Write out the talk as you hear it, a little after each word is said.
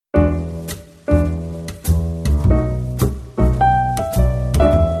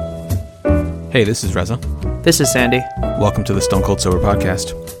Hey, this is Reza. This is Sandy. Welcome to the Stone Cold Sober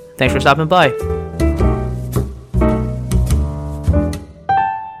Podcast. Thanks for stopping by.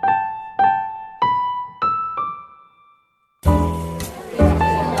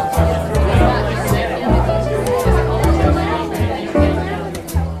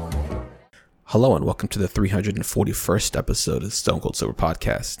 Hello and welcome to the 341st episode of the Stone Cold Sober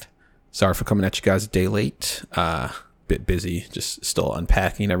Podcast. Sorry for coming at you guys a day late. Bit busy, just still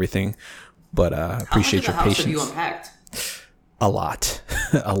unpacking everything. But appreciate your patience. How much of the house have you unpacked? A lot.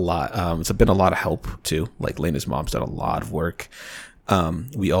 A lot. It's been a lot of help too. Like Lena's mom's done a lot of work.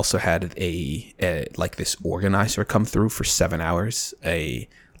 We also had a like this organizer come through for 7 hours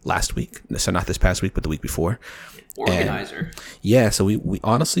last week. So not this past week, but the week before. Organizer. And so we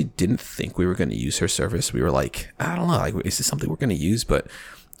honestly didn't think we were going to use her service. We were like, I don't know, like, is this something we're going to use? But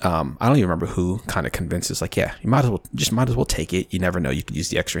I don't even remember who kind of convinced us, like, yeah, you might as well take it. You never know, you could use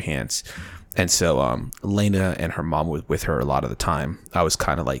the extra hands. And so Lena and her mom were with her a lot of the time. I was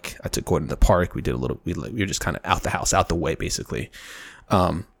kind of like, I took Gordon to the park. We were just kind of out the house, out the way, basically.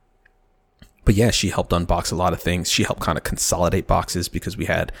 But yeah, she helped unbox a lot of things. She helped kind of consolidate boxes because we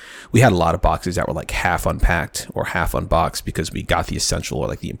had a lot of boxes that were like half unpacked or half unboxed because we got the essential or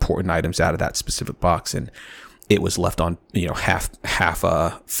like the important items out of that specific box and it was left on, half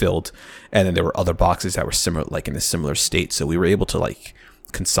filled. And then there were other boxes that were similar, like in a similar state. So we were able to like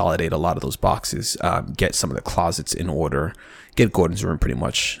consolidate a lot of those boxes, get some of the closets in order, get Gordon's room pretty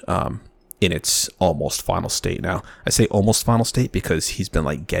much in its almost final state. Now, I say almost final state because he's been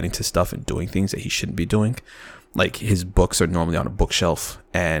like getting to stuff and doing things that he shouldn't be doing. Like his books are normally on a bookshelf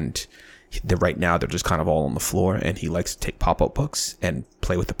and right now they're just kind of all on the floor, and he likes to take pop-up books and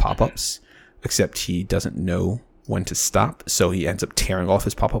play with the pop-ups, except he doesn't know when to stop. So he ends up tearing off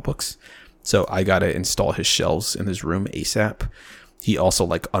his pop-up books. So I got to install his shelves in his room ASAP. He also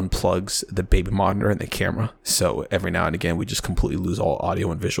like unplugs the baby monitor and the camera. So every now and again, we just completely lose all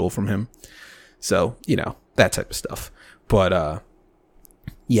audio and visual from him. So, that type of stuff. But,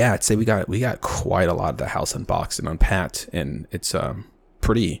 yeah, I'd say we got quite a lot of the house unboxed and unpacked, and it's, I'm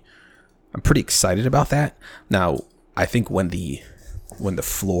pretty excited about that. Now, I think when the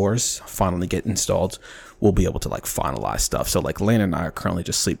floors finally get installed, we'll be able to like finalize stuff. So like Lana and I are currently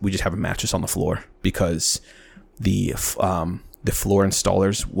we just have a mattress on the floor because the floor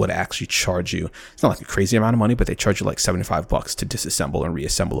installers would actually charge you, it's not like a crazy amount of money, but they charge you like $75 to disassemble and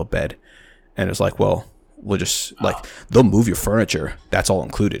reassemble a bed. And it's like, well, we'll just they'll move your furniture. That's all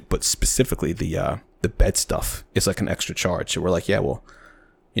included. But specifically the bed stuff is like an extra charge. So we're like, yeah, well,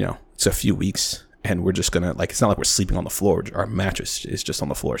 it's a few weeks and we're just going to it's not like we're sleeping on the floor. Our mattress is just on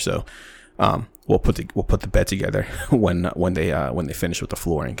the floor. So we'll put the bed together when they finish with the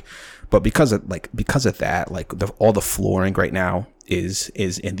flooring. But because of that, like all the flooring right now is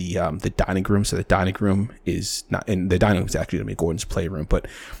in the dining room. So the dining room is not, and the dining room is actually going to be Gordon's playroom. But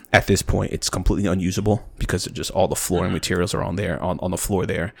at this point, it's completely unusable because of just all the flooring materials are on the floor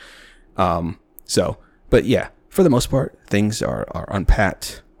there. But yeah, for the most part, things are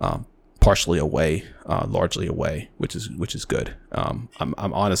unpacked, partially away, largely away, which is good. I'm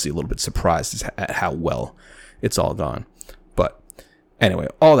honestly a little bit surprised at how well it's all gone. But anyway,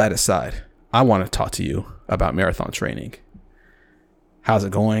 all that aside, I want to talk to you about marathon training. How's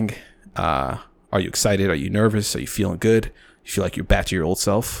it going? Are you excited? Are you nervous? Are you feeling good? You feel like you're back to your old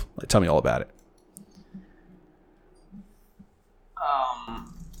self? Like, tell me all about it.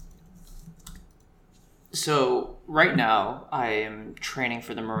 So right now I am training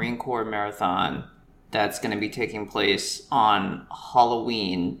for the Marine Corps Marathon that's going to be taking place on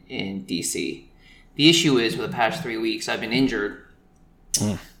Halloween in DC. The issue is, for the past 3 weeks, I've been injured.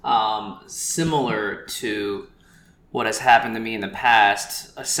 Similar to what has happened to me in the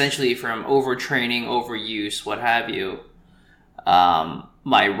past, essentially from overtraining, overuse, what have you.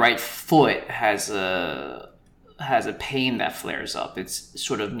 My right foot has a pain that flares up. It's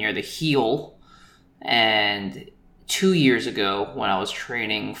sort of near the heel. And 2 years ago, when I was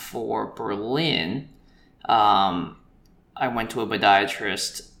training for Berlin, I went to a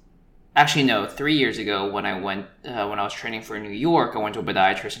podiatrist. Actually, no, 3 years ago when I was training for New York, I went to a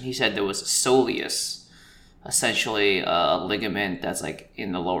podiatrist, and he said there was a soleus, essentially a ligament that's like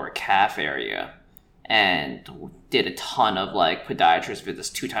in the lower calf area, and did a ton of like podiatrist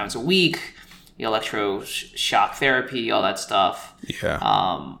visits 2 times a week, electroshock therapy, all that stuff.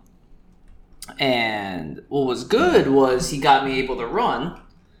 Yeah. And what was good was he got me able to run.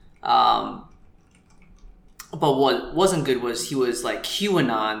 But what wasn't good was he was like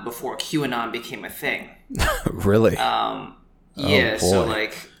QAnon before QAnon became a thing. Really? Yeah, so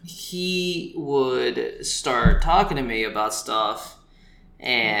like he would start talking to me about stuff,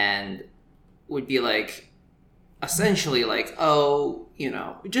 and would be like, essentially like, oh,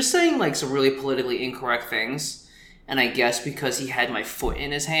 just saying like some really politically incorrect things. And I guess because he had my foot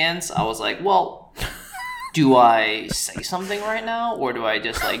in his hands, I was like, well, do I say something right now, or do I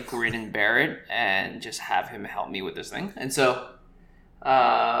just like grin and bear it and just have him help me with this thing? And so,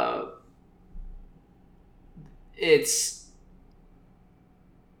 it's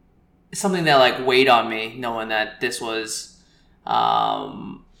something that like weighed on me, knowing that this was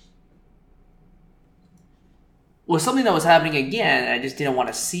something that was happening again, and I just didn't want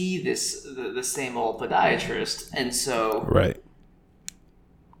to see the same old podiatrist. And so, right.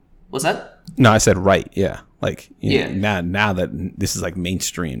 What's that? No, I said right. Yeah, like yeah. Now that this is like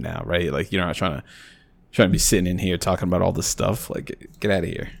mainstream now, right? Like you're not trying to be sitting in here talking about all this stuff. Like get out of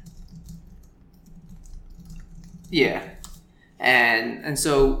here. Yeah. And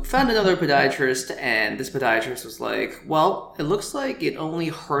so found another podiatrist, and this podiatrist was like, well, it looks like it only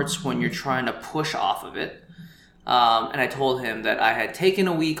hurts when you're trying to push off of it. And I told him that I had taken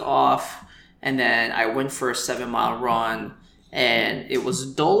a week off, and then I went for a 7-mile run, and it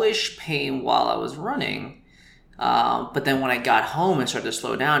was dullish pain while I was running. But then when I got home and started to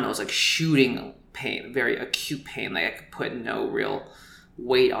slow down, it was like shooting pain, very acute pain. Like I could put no real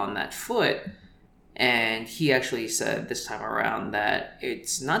weight on that foot. And he actually said this time around that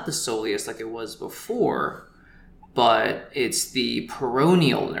it's not the soleus like it was before, but it's the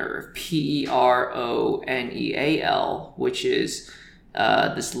peroneal nerve, Peroneal, which is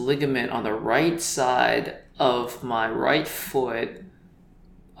this ligament on the right side of my right foot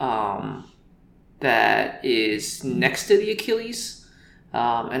that is next to the Achilles.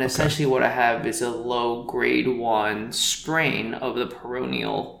 And essentially what I have is a low grade 1 sprain of the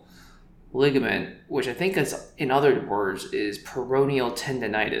peroneal ligament, which I think is, in other words, is peroneal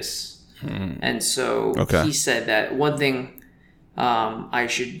tendonitis. And so he said that one thing I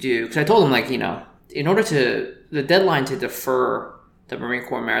should do, because I told him, like, in order to, the deadline to defer the Marine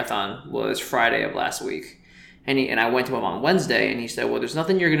Corps Marathon was Friday of last week. And I went to him on Wednesday, and he said, well, there's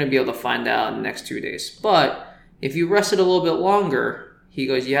nothing you're going to be able to find out in the next 2 days. But if you rested a little bit longer, he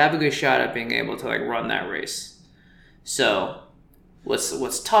goes, you have a good shot at being able to, like, run that race. So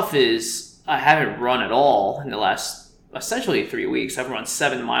what's tough is I haven't run at all in the last essentially 3 weeks. I've run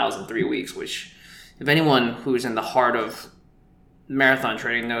 7 miles in 3 weeks, which if anyone who's in the heart of marathon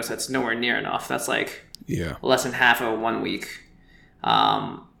training knows that's nowhere near enough. That's like less than half of 1 week.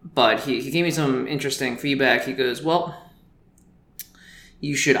 But he gave me some interesting feedback. He goes, well,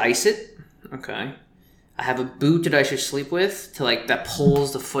 you should ice it. Okay. I have a boot that I should sleep with that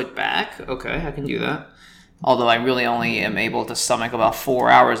pulls the foot back. Okay, I can do that. Although I really only am able to stomach about 4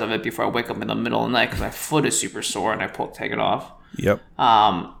 hours of it before I wake up in the middle of the night because my foot is super sore and I take it off. Yep.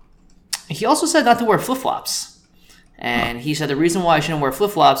 He also said not to wear flip-flops. And he said the reason why I shouldn't wear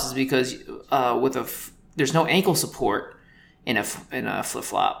flip-flops is because there's no ankle support in a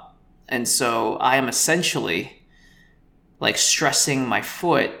flip-flop. And so I am essentially like stressing my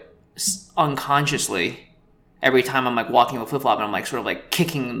foot unconsciously every time I'm like walking with a flip-flop, and I'm like sort of like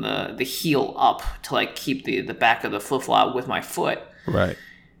kicking the heel up to like keep the back of the flip-flop with my foot. Right.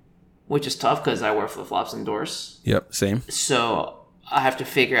 Which is tough because I wear flip-flops indoors. Yep, same. So I have to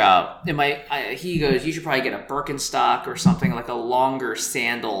figure out, he goes, you should probably get a Birkenstock or something, like a longer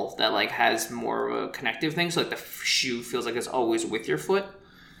sandal that like has more of a connective thing. So like the shoe feels like it's always with your foot.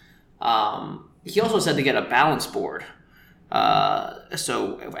 He also said to get a balance board.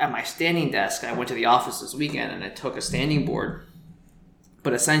 So at my standing desk, I went to the office this weekend and I took a standing board.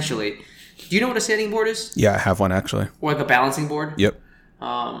 But essentially, do you know what a standing board is? Yeah, I have one actually. Or like a balancing board? Yep.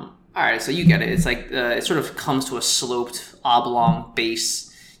 All right, so you get it. It's like it sort of comes to a sloped oblong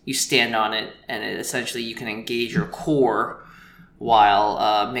base. You stand on it, and essentially you can engage your core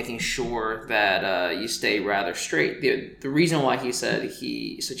while making sure that you stay rather straight. The reason why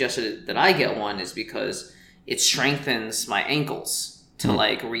he suggested that I get one is because it strengthens my ankles to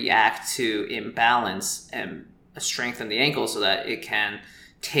like react to imbalance and strengthen the ankle so that it can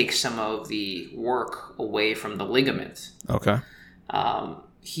take some of the work away from the ligament. Okay.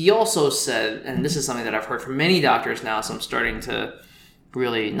 He also said, and this is something that I've heard from many doctors now, so I'm starting to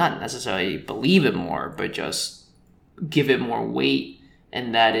really not necessarily believe it more, but just give it more weight,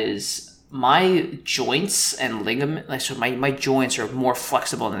 and that is my joints and ligament, like so my joints are more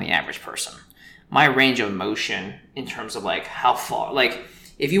flexible than the average person. My range of motion in terms of like how far, like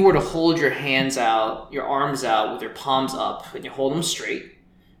if you were to hold your hands out, your arms out with your palms up and you hold them straight,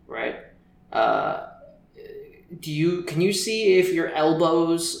 right? Can you see if your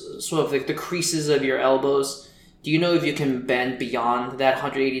elbows, sort of like the creases of your elbows, do you know if you can bend beyond that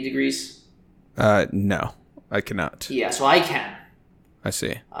 180 degrees? No, I cannot. Yeah, so I can. I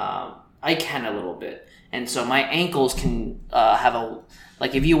see. I can a little bit. And so my ankles can have a,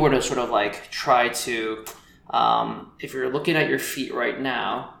 like if you were to sort of like try to, if you're looking at your feet right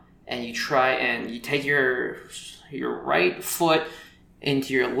now and you try and you take your right foot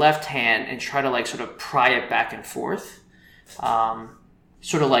into your left hand and try to like sort of pry it back and forth,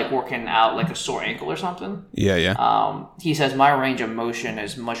 sort of like working out like a sore ankle or something. Yeah. He says my range of motion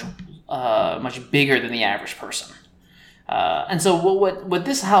is much bigger than the average person. And so what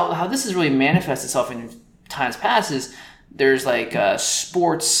this how this has really manifested itself in times past is there's like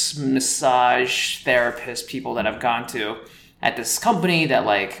sports massage therapist people that I've gone to at this company that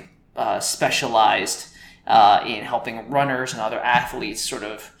like specialized in helping runners and other athletes sort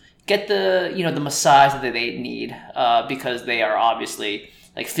of get the the massage that they need because they are obviously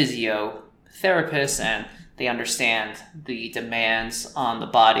like physiotherapists and they understand the demands on the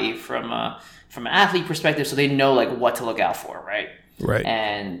body from an athlete perspective, so they know like what to look out for, right? Right.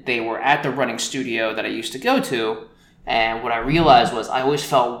 And they were at the running studio that I used to go to, and what I realized was I always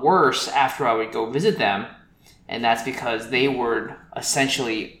felt worse after I would go visit them, and that's because they would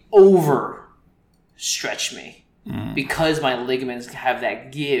essentially overstretch me because my ligaments have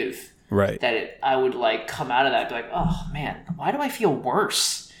that give. Right. That I would like come out of that and be like, oh man, why do I feel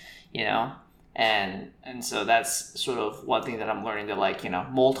worse? And so that's sort of one thing that I'm learning that like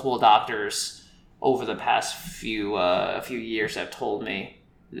multiple doctors over the past few years have told me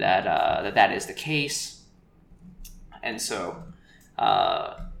that that is the case, and so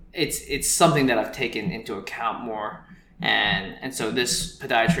it's something that I've taken into account more, and so this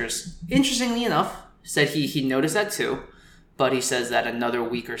podiatrist, interestingly enough, said he noticed that too, but he says that another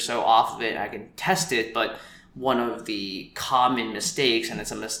week or so off of it, I can test it, but one of the common mistakes, and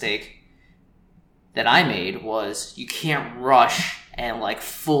it's a mistake that I made, was you can't rush and like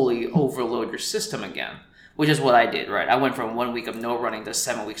fully overload your system again, which is what I did, right? I went from 1 week of no running to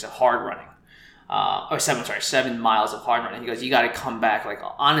 7 weeks of hard running, 7 miles of hard running. He goes, you got to come back like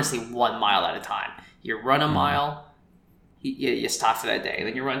honestly 1 mile at a time. You run a mile, you stop for that day.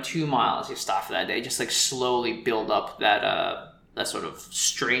 Then you run 2 miles, you stop for that day. Just like slowly build up that sort of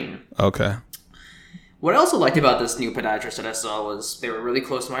strain. Okay. What I also liked about this new podiatrist that I saw was they were really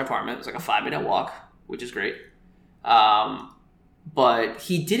close to my apartment. It was like a 5-minute walk, which is great. But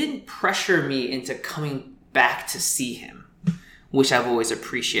he didn't pressure me into coming back to see him, which I've always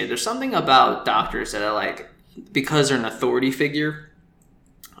appreciated. There's something about doctors that I like, because they're an authority figure,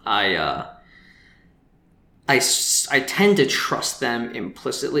 I tend to trust them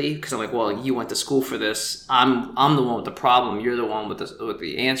implicitly because I'm like, well, you went to school for this. I'm the one with the problem. You're the one with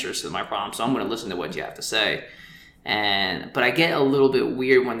the answers to my problem. So I'm going to listen to what you have to say. But I get a little bit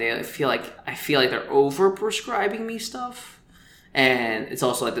weird when I feel like they're over prescribing me stuff. And it's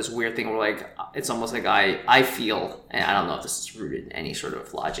also like this weird thing where like it's almost like I feel, and I don't know if this is rooted in any sort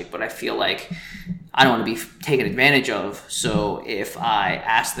of logic, but I feel like I don't want to be taken advantage of. So if I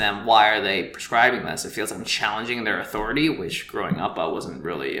ask them why are they prescribing this, it feels like I'm challenging their authority, which growing up I wasn't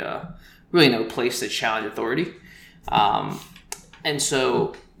really no place to challenge authority. And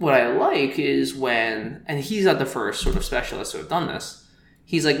so what I like is and he's not the first sort of specialist to have done this.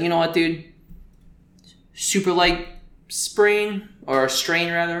 He's like, you know what, dude, super light strain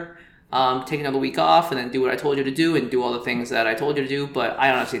rather. Take another week off and then do what I told you to do and do all the things that I told you to do. But I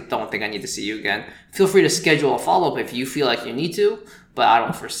honestly don't think I need to see you again. Feel free to schedule a follow-up if you feel like you need to, but I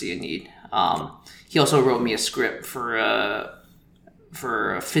don't foresee a need. He also wrote me a script for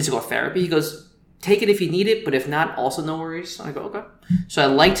physical therapy. He goes, take it if you need it, but if not, also no worries. I go, okay. So I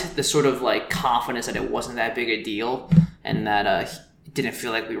liked the sort of like confidence that it wasn't that big a deal and that it didn't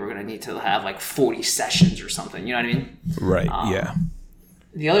feel like we were going to need to have like 40 sessions or something. You know what I mean? Right, yeah.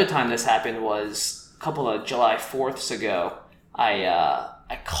 The other time this happened was a couple of July 4ths ago. I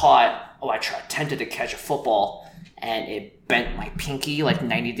attempted to catch a football and it bent my pinky like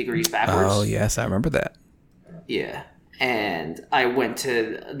 90 degrees backwards. Oh, yes, I remember that. Yeah. And I went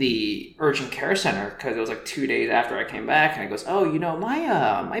to the urgent care center because it was like 2 days after I came back. And it goes, oh,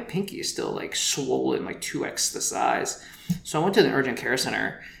 my pinky is still like swollen, like 2x the size. So I went to the urgent care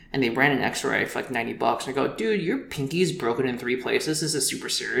center and they ran an x-ray for like $90. And I go, dude, your pinky's broken in 3 places. This is super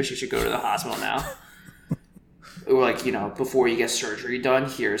serious. You should go to the hospital now. Or like, before you get surgery done,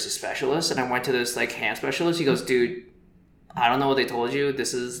 here's a specialist. And I went to this like hand specialist. He goes, dude, I don't know what they told you.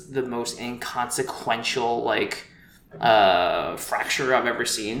 This is the most inconsequential like fracture I've ever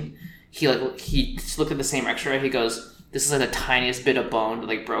seen. He looked at the same x-ray. He goes, this is like the tiniest bit of bone that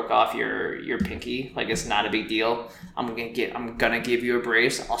like broke off your pinky. Like it's not a big deal. I'm gonna give you a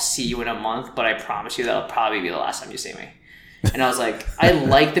brace. I'll see you in a month, but I promise you that'll probably be the last time you see me. And I was like, I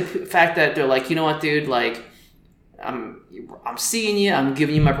like the fact that they're like, you know what, dude, like I'm seeing you, I'm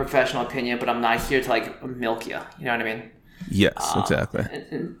giving you my professional opinion, but I'm not here to like milk you. You know what I mean? Yes, exactly.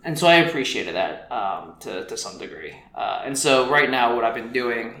 And so I appreciated that to some degree. And so right now, what I've been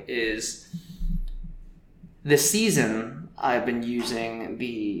doing is this season. I've been using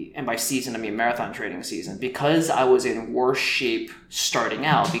and by season I mean marathon training season, because I was in worse shape starting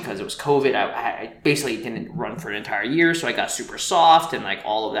out because it was COVID. I basically didn't run for an entire year, so I got super soft and like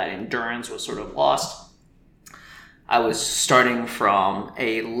all of that endurance was sort of lost. I was starting from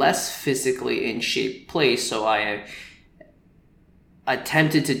a less physically in shape place, so I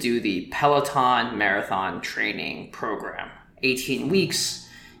attempted to do the Peloton marathon training program. 18 weeks.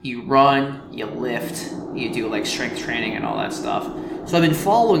 You run, you lift, you do like strength training and all that stuff. So I've been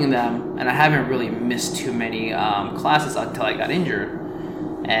following them, and I haven't really missed too many classes until I got injured.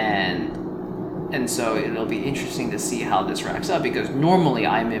 And so it'll be interesting to see how this racks up, because normally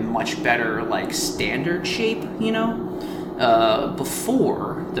I'm in much better like standard shape, you know.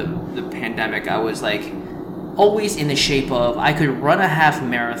 Before the pandemic, I was like always in the shape of I could run a half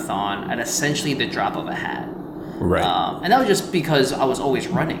marathon at essentially the drop of a hat. Right. And that was just because I was always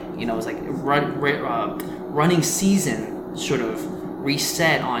running. You know, it was like running season sort of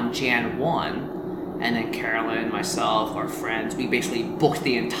reset on Jan 1. And then Carolyn, myself, our friends, we basically booked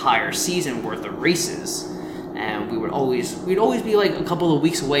the entire season worth of races. And we'd always be like a couple of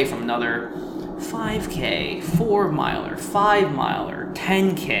weeks away from another 5K, 4 miler, 5 miler,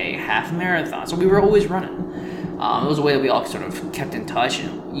 10K, half marathon. So we were always running. It was a way that we all sort of kept in touch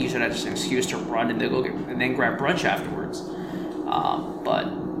and used it as an excuse to run and then grab brunch afterwards. But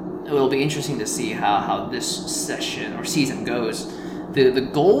it will be interesting to see how this session or season goes. The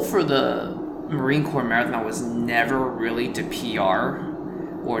goal for the Marine Corps Marathon was never really to PR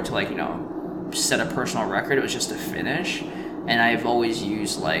or to like, you know, set a personal record. It was just to finish. And I've always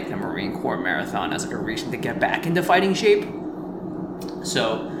used like the Marine Corps Marathon as like a reason to get back into fighting shape.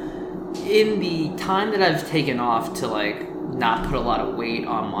 So in the time that I've taken off to like not put a lot of weight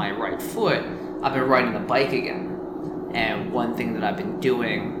on my right foot, I've been riding the bike again. And one thing that I've been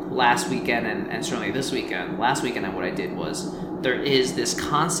doing last weekend and certainly this weekend, last weekend what I did was there is this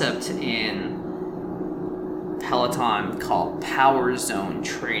concept in Peloton called Power Zone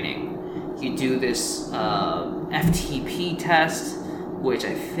Training. You do this FTP test, which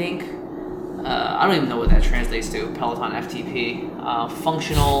I think, I don't even know what that translates to, Peloton FTP,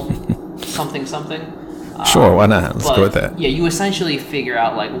 functional something. Sure, why not? Let's go with that. Yeah, you essentially figure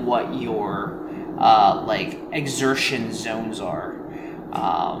out like what your like exertion zones are.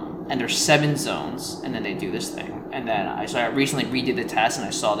 And there's 7 zones, and then they do this thing. And then I recently redid the test, and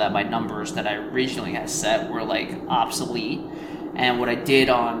I saw that my numbers that I originally had set were like obsolete. And what I did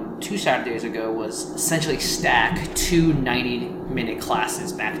on 2 Saturdays ago was essentially stack 2 90-minute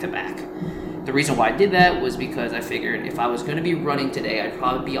classes back to back. The reason why I did that was because I figured if I was going to be running today, I'd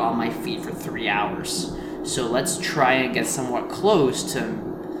probably be on my feet for 3 hours. So let's try and get somewhat close to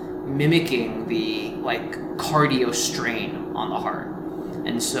mimicking the like cardio strain on the heart.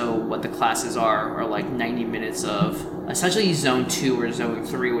 And so what the classes are like 90 minutes of essentially zone 2 or zone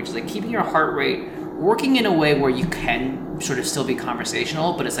 3, which is like keeping your heart rate working in a way where you can sort of still be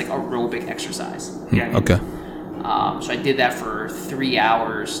conversational, but it's like aerobic exercise. You know what I mean? So I did that for 3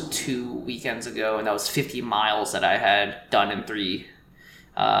 hours 2 weekends ago, and that was 50 miles that I had done in 3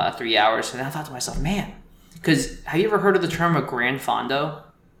 hours. And I thought to myself, man, because have you ever heard of the term a Grand Fondo?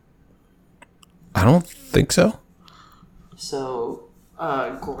 I don't think so. So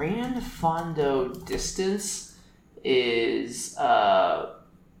Grand Fondo distance is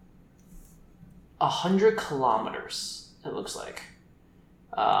 100 kilometers, it looks like.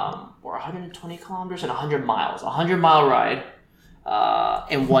 Or 120 kilometers and 100 miles. 100-mile ride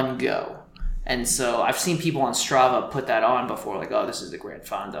in one go. And so I've seen people on Strava put that on before, like, oh, this is the Grand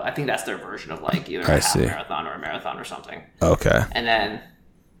Fondo. I think that's their version of like either a half marathon or a marathon or something. Okay.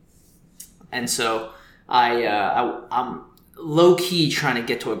 And so I'm low-key trying to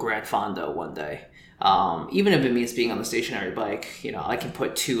get to a Grand Fondo one day. Even if it means being on the stationary bike, you know, I can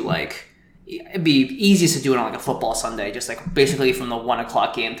put 2 like, it'd be easiest to do it on like a football Sunday, just like basically from the 1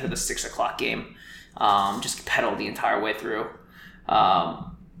 o'clock game to the 6 o'clock game. Just pedal the entire way through.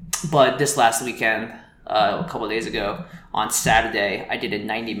 But this last weekend, a couple of days ago, on Saturday, I did a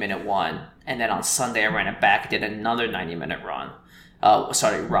 90-minute one. And then on Sunday, I ran it back, did another 90-minute ride.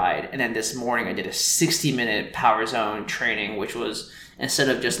 And then this morning, I did a 60-minute Power Zone training, which was, instead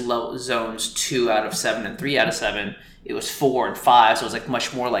of just low zones 2 out of 7 and 3 out of 7, it was 4 and 5. So it was like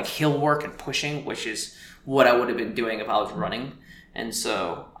much more like hill work and pushing, which is what I would have been doing if I was running. And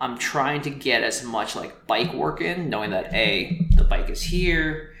so I'm trying to get as much like bike work in, knowing that the bike is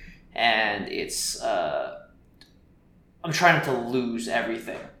here and it's I'm trying not to lose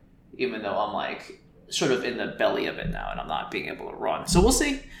everything, even though I'm like sort of in the belly of it now and I'm not being able to run. So we'll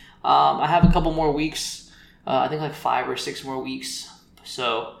see. I have a couple more weeks. I think like 5 or 6 more weeks.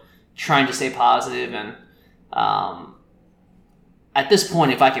 So trying to stay positive, and at this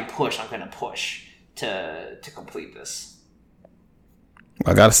point, if I can push, I'm going to push to complete this.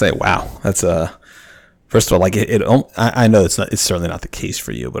 I gotta say, wow, that's first of all, like I know it's certainly not the case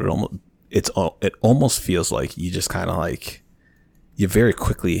for you, but it almost feels like you just kind of like you very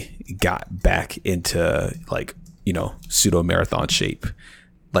quickly got back into like, you know, pseudo marathon shape,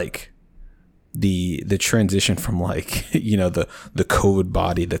 like the transition from like, you know, the COVID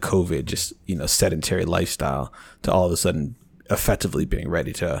body, the COVID just, you know, sedentary lifestyle to all of a sudden effectively being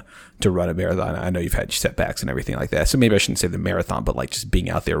ready to run a marathon. I know you've had setbacks and everything like that, so maybe I shouldn't say the marathon, but like just being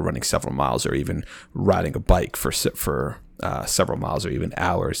out there running several miles or even riding a bike for several miles or even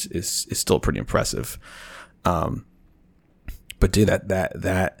hours is still pretty impressive. But dude,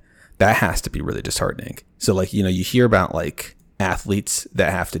 that has to be really disheartening. So like, you know, you hear about like athletes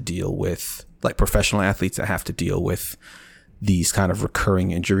that have to deal with, like professional athletes that have to deal with these kind of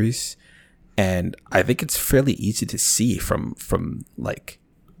recurring injuries. And I think it's fairly easy to see from like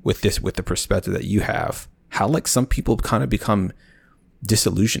with the perspective that you have, how like some people kind of become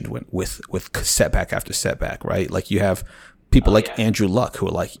disillusioned with setback after setback, right? Like you have people Andrew Luck who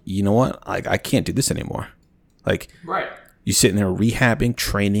are like, you know what, I can't do this anymore. Like, right, you sitting there rehabbing,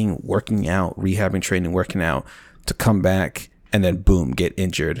 training, working out, to come back and then boom, get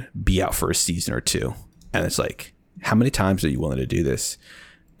injured, be out for a season or two. And it's like, how many times are you willing to do this?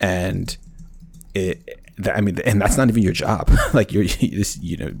 And and that's not even your job. Like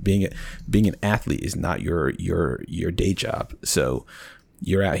you know, being an athlete is not your day job. So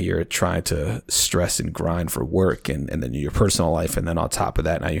you're out here trying to stress and grind for work and then your personal life. And then on top of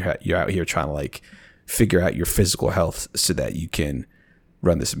that, now you're out here trying to like figure out your physical health so that you can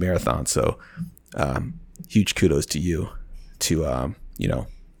run this marathon. So huge kudos to you to, you know,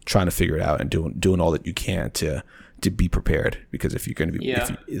 trying to figure it out and doing all that you can to be prepared, because if you're going to be,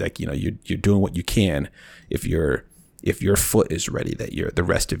 if you, like, you know, you're doing what you can, if your foot is ready, that the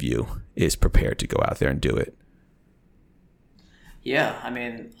rest of you is prepared to go out there and do it. Yeah. I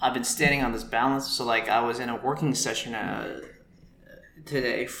mean, I've been standing on this balance. So like I was in a working session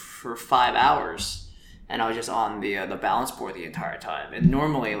today for 5 hours, and I was just on the balance board the entire time. And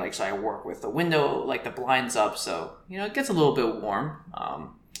normally, like, so I work with the window, like the blinds up. So, you know, it gets a little bit warm.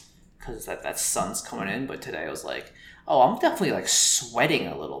 Because that sun's coming in. But today I was like, oh, I'm definitely like sweating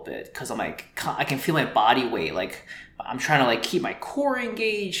a little bit, because I'm like, I can feel my body weight. Like I'm trying to like keep my core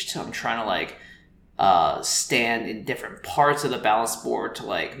engaged. I'm trying to like stand in different parts of the balance board to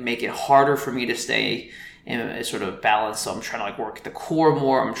like make it harder for me to stay in a sort of balance. So I'm trying to like work the core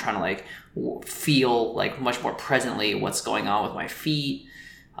more. I'm trying to like feel like much more presently what's going on with my feet.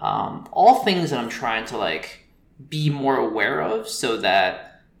 All things that I'm trying to like be more aware of, so that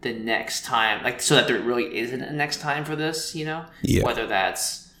the next time, like, so that there really isn't a next time for this, you know? Yeah. Whether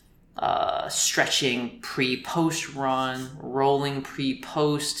that's stretching pre-post run, rolling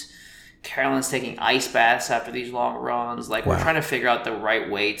pre-post. Carolyn's taking ice baths after these long runs. Like, wow. We're trying to figure out the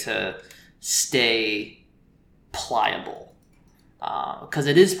right way to stay pliable. Because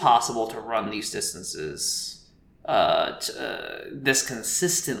it is possible to run these distances this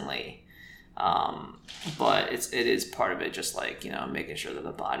consistently. But it is part of it, just like, you know, making sure that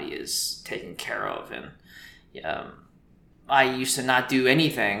the body is taken care of. And I used to not do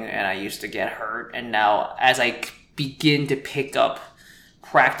anything, and I used to get hurt. And now, as I begin to pick up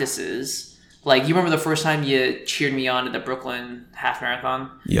practices, like, you remember the first time you cheered me on at the Brooklyn half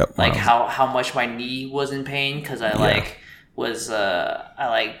marathon? Yep. Like how much my knee was in pain, because I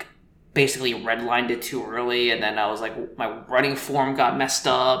basically redlined it too early, and then I was like, my running form got messed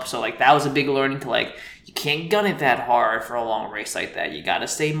up. So like that was a big learning to like, you can't gun it that hard for a long race like that. You got to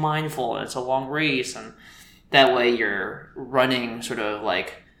stay mindful, and it's a long race, and that way your running sort of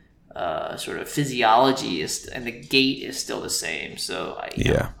like sort of physiology is, and the gait is still the same. So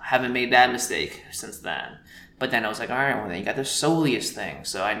I haven't made that mistake since then. But then I was like, all right, well then you got the soleus thing.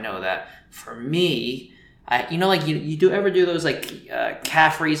 So I know that for me, you do ever do those like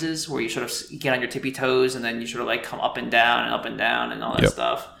calf raises where you sort of get on your tippy toes and then you sort of like come up and down and all that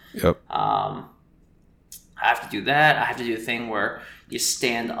stuff. Yep. I have to do that. I have to do a thing where you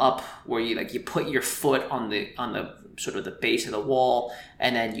stand up, where you put your foot on the sort of the base of the wall,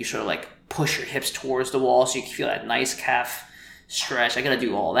 and then you sort of like push your hips towards the wall so you can feel that nice calf stretch. I got to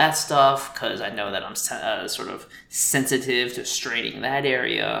do all that stuff because I know that I'm sort of sensitive to straining that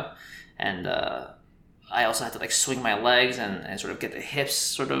area, and I also have to like swing my legs and sort of get the hips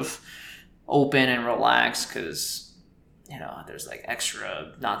sort of open and relaxed, because there's like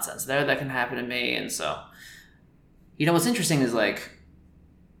extra nonsense there that can happen to me. And so, what's interesting is like,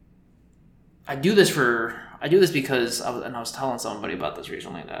 I do this because I was telling somebody about this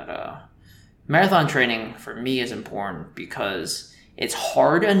recently, that marathon training for me is important because it's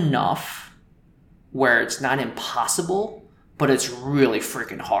hard enough where it's not impossible, but it's really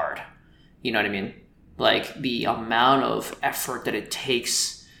freaking hard. You know what I mean? Like the amount of effort that it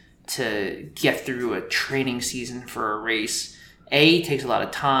takes to get through a training season for a race, A, takes a lot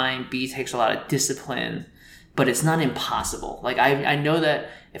of time, B, takes a lot of discipline, but it's not impossible. Like I know that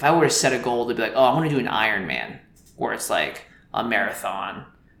if I were to set a goal to be like, oh, I want to do an Ironman, where it's like a marathon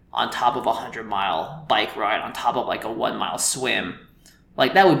on top of a 100-mile bike ride, on top of like a 1-mile swim,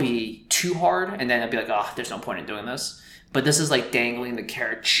 like that would be too hard. And then I'd be like, oh, there's no point in doing this. But this is like dangling the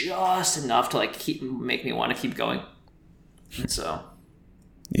carrot just enough to like make me want to keep going. And so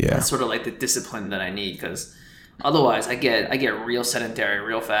that's sort of like the discipline that I need, because otherwise I get real sedentary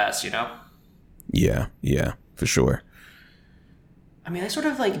real fast, Yeah, for sure. I mean, I sort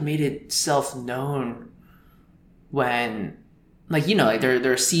of like made it self-known when, like, like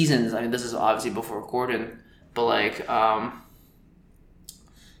there are seasons. I mean, this is obviously before Gordon, but like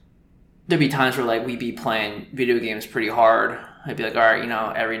there'd be times where like we'd be playing video games pretty hard. I'd be like, all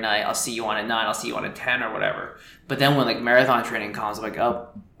right, every night I'll see you on a 9, I'll see you on a 10 or whatever. But then when like marathon training comes, I'm like, oh,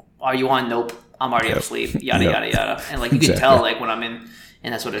 are you on? Nope, I'm already asleep. Yada yada yada. And like you can tell like when I'm in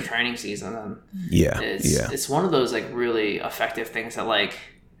that sort of training season, and it's one of those like really effective things that like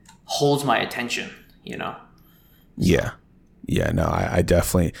holds my attention. No, I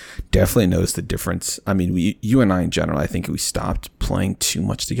definitely noticed the difference. I mean, you and I in general, I think we stopped playing too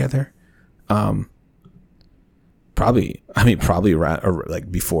much together. Probably around,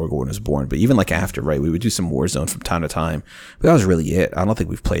 like before Gordon was born, but even like after, right? We would do some Warzone from time to time, but that was really it. I don't think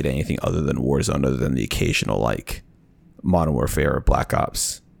we've played anything other than Warzone, other than the occasional like Modern Warfare or Black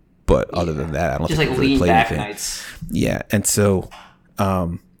Ops. But other than that, I don't think we've really played anything. Nights. Yeah, and so, but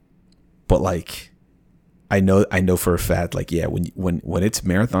like, I know for a fact, like, yeah, when it's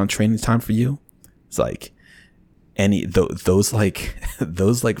marathon training time for you, it's like those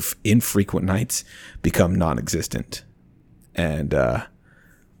infrequent nights become non-existent. And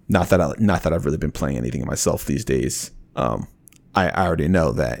not that I've really been playing anything myself these days. I already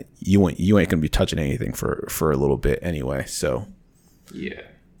know that you ain't gonna be touching anything for a little bit anyway. So yeah.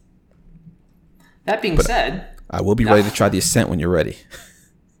 That being said, I will be ready to try the Ascent when you're ready.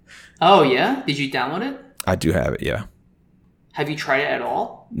 Oh yeah, did you download it? I do have it. Yeah. Have you tried it at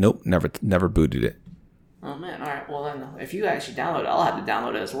all? Nope, never booted it. Oh man, all right. Well then, if you actually download it, I'll have to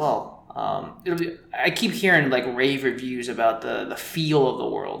download it as well. I keep hearing like rave reviews about the feel of the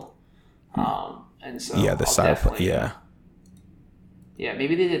world, and so yeah, the Cyberpunk. Yeah,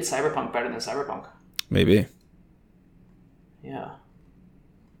 maybe they did Cyberpunk better than Cyberpunk. Maybe. Yeah.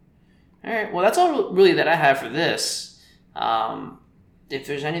 All right. Well, that's all really that I have for this. If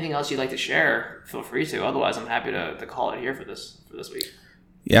there's anything else you'd like to share, feel free to. Otherwise, I'm happy to call it here for this week.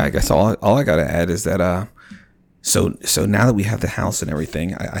 Yeah, I guess all I gotta add is that so now that we have the house and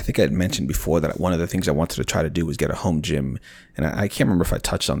everything, I think I had mentioned before that one of the things I wanted to try to do was get a home gym, and I can't remember if I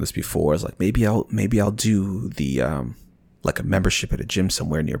touched on this before. I was like, maybe I'll do the like a membership at a gym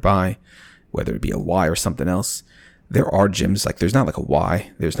somewhere nearby, whether it be a Y or something else. There are gyms, like there's not like a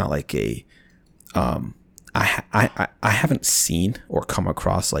Y, there's not like a I haven't seen or come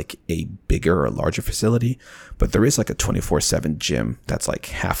across like a bigger or larger facility, but there is like a 24/7 gym that's like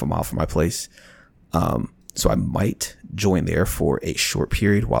half a mile from my place. So I might join there for a short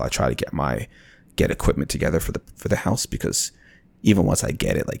period while I try to get equipment together for the house, because even once I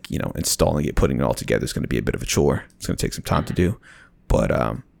get it, like, installing it, putting it all together is going to be a bit of a chore. It's going to take some time to do. But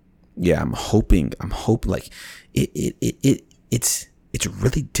yeah, I'm hoping like it's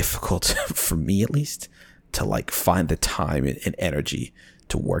really difficult for me, at least, to like find the time and energy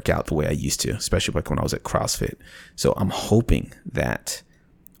to work out the way I used to, especially like when I was at CrossFit. So I'm hoping that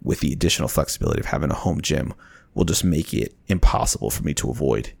with the additional flexibility of having a home gym will just make it impossible for me to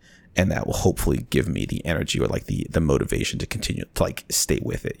avoid. And that will hopefully give me the energy or like the motivation to continue to like stay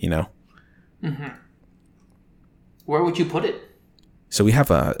with it, Mm-hmm. Where would you put it? So we have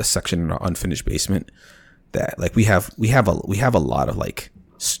a section in our unfinished basement that like we have a lot of like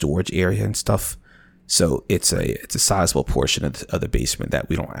storage area and stuff. So it's a sizable portion of the basement that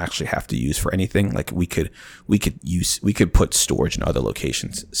we don't actually have to use for anything. Like we could put storage in other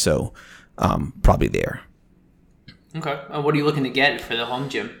locations. So probably there. Okay. What are you looking to get for the home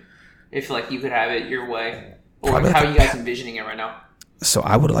gym? If like you could have it your way, or how are you guys envisioning it right now? So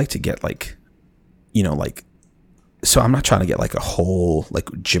I would like to get like so I'm not trying to get like a whole like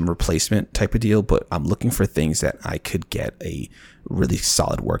gym replacement type of deal, but I'm looking for things that I could get a really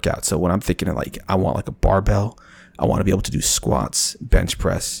solid workout. So when I'm thinking of like, I want like a barbell, I want to be able to do squats, bench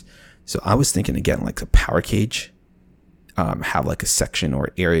press. So I was thinking of getting like a power cage, have like a section or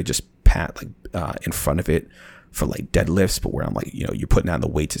area just in front of it for like deadlifts, but where I'm like, you're putting down the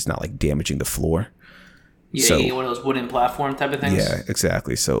weights, it's not like damaging the floor. Yeah, so, you get one of those wooden platform type of things. Yeah,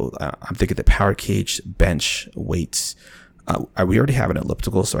 exactly. So I'm thinking the power cage, bench, weights. We already have an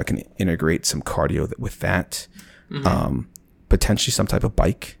elliptical, so I can integrate some cardio with that. Mm-hmm. Potentially some type of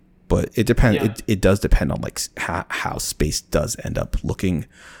bike, but it depends. Yeah. It does depend on like how space does end up looking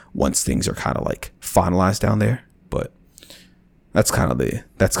once things are kind of like finalized down there. But that's kind of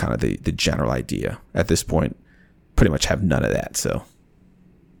the general idea at this point. Pretty much have none of that. So.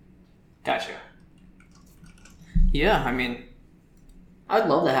 Gotcha. Yeah, I mean, I'd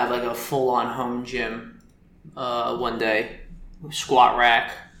love to have like a full-on home gym one day. Squat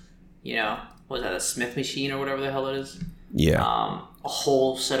rack, was that a Smith machine or whatever the hell it is? Yeah. A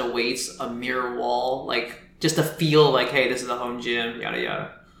whole set of weights, a mirror wall, like just to feel like, hey, this is a home gym, yada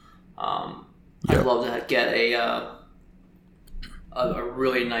yada. I'd love to get a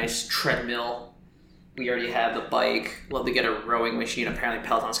really nice treadmill. We already have the bike. Love to get a rowing machine. Apparently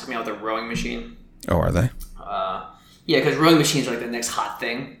Peloton's coming out with a rowing machine. Oh, are they? Yeah, because rowing machines are like the next hot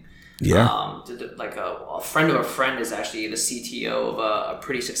thing. Yeah. Like a friend of a friend is actually the CTO of a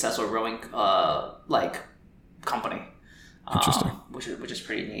pretty successful rowing company. Interesting. Which is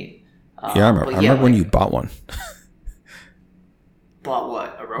pretty neat. Yeah, I remember when you bought one. Bought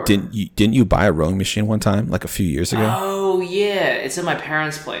what? A rower? Didn't you buy a rowing machine one time, like a few years ago? Oh yeah, it's in my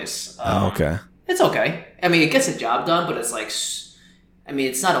parents' place. Okay. It's okay. I mean, it gets the job done, but it's like,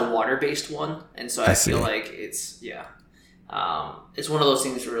 it's not a water-based one, and so I feel like it's it's one of those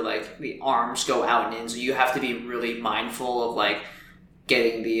things where like the arms go out and in, so you have to be really mindful of like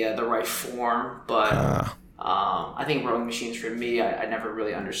getting the right form. But I think rowing machines for me, I never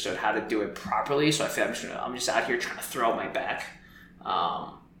really understood how to do it properly, so I feel I'm just out here trying to throw my back.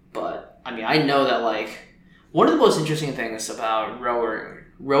 But I mean, I know that like one of the most interesting things about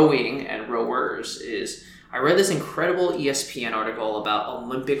rowing and rowers is I read this incredible ESPN article about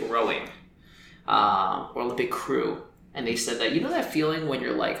Olympic rowing, or Olympic crew, and they said that that feeling when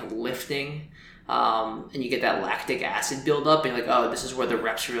you're like lifting, and you get that lactic acid buildup, and you're like, oh, this is where the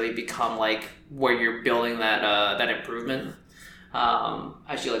reps really become like where you're building that improvement,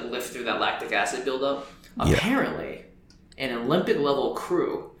 as you like lift through that lactic acid buildup. Yeah. Apparently, an Olympic level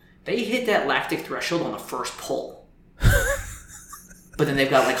crew, they hit that lactic threshold on the first pull. But then they've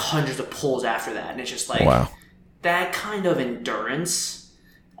got like hundreds of pulls after that, and it's just like, wow, that kind of endurance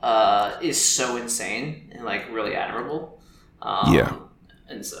is so insane and like really admirable.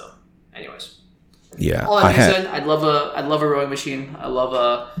 And so, anyways, yeah. All that being said, I'd love a rowing machine. I love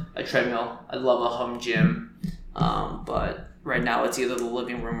a treadmill. I love a home gym. But right now, it's either the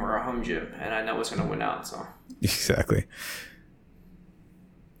living room or a home gym, and I know what's going to win out. So exactly.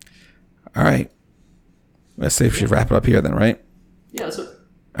 All right. Let's say we should wrap it up here then, right? Yeah, that's it.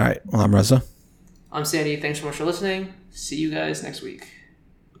 All right. Well, I'm Reza. I'm Sandy. Thanks so much for listening. See you guys next week.